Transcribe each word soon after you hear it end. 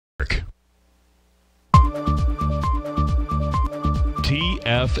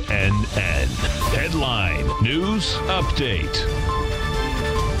TFNN. Headline News Update.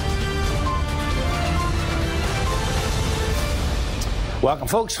 Welcome,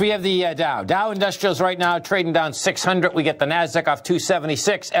 folks. We have the Dow Industrials right now trading down 600. We get the Nasdaq off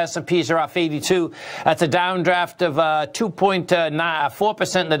 276. S&Ps are off 82. That's a downdraft of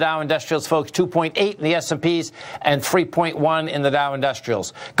 2.4% in the Dow Industrials, folks. 2.8 in the S&Ps and 3.1 in the Dow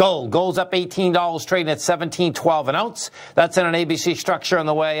Industrials. Gold's up $18, trading at $17.12 an ounce. That's in an ABC structure on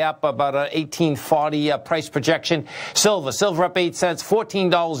the way up, about an $18.40 price projection. Silver up 8 cents,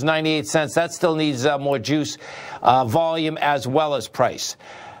 $14.98. That still needs more juice, volume as well as price.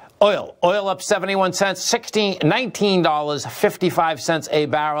 Oil up 71 cents, $19.55 a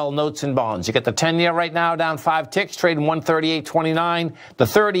barrel. Notes and bonds. You get the 10-year right now down 5 ticks, trading 138.29. The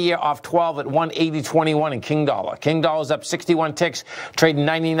 30-year off 12 at 180.21 in King Dollar. King Dollar's up 61 ticks, trading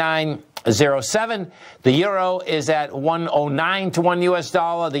 99.07. The euro is at 109 to 1 U.S.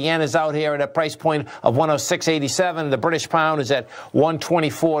 dollar. The yen is out here at a price point of 106.87. The British pound is at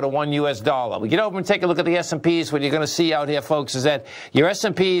 124 to 1 U.S. dollar. We get over and take a look at the S&Ps. What you're going to see out here, folks, is that your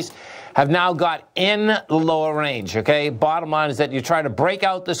S&Ps have now got in the lower range, okay? Bottom line is that you try to break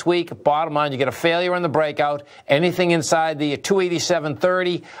out this week. Bottom line, you get a failure in the breakout. Anything inside the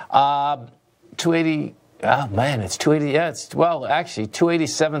 287.30, 280... Oh, man, it's 280. Yeah, well, actually,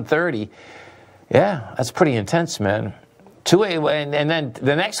 287.30. Yeah, that's pretty intense, man. 280, and then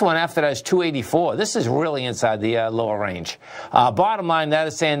the next one after that is 284. This is really inside the lower range. Bottom line, that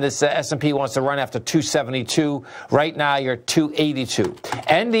is saying this S&P wants to run after 272. Right now, you're 282.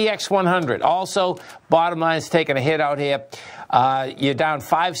 NDX 100. Also, bottom line is taking a hit out here. You're down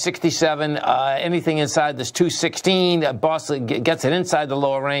 567. Anything inside this 216, Boston gets it inside the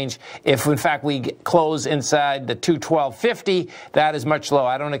lower range. If, in fact, we close inside the 212.50, that is much lower.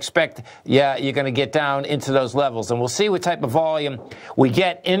 I don't expect, you're going to get down into those levels. And we'll see what type of volume we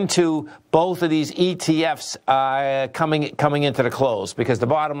get into both of these ETFs coming into the close. Because the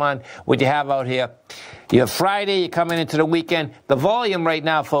bottom line, what you have out here, you have Friday, you're coming into the weekend. The volume right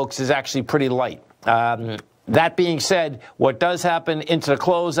now, folks, is actually pretty light. That being said, what does happen into the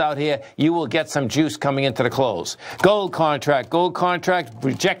close out here, you will get some juice coming into the close. Gold contract,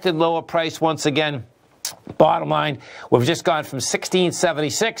 rejected lower price once again. Bottom line, we've just gone from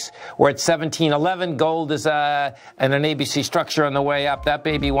 1676, we're at 1711. Gold is in an ABC structure on the way up. That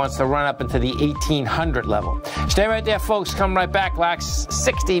baby wants to run up into the 1800 level. Stay right there, folks. Come right back. Last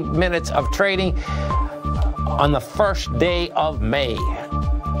 60 minutes of trading on the first day of May.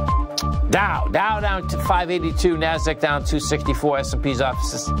 Dow down to 582, Nasdaq down 264, S&P's off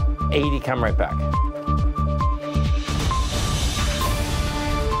 80. Come right back.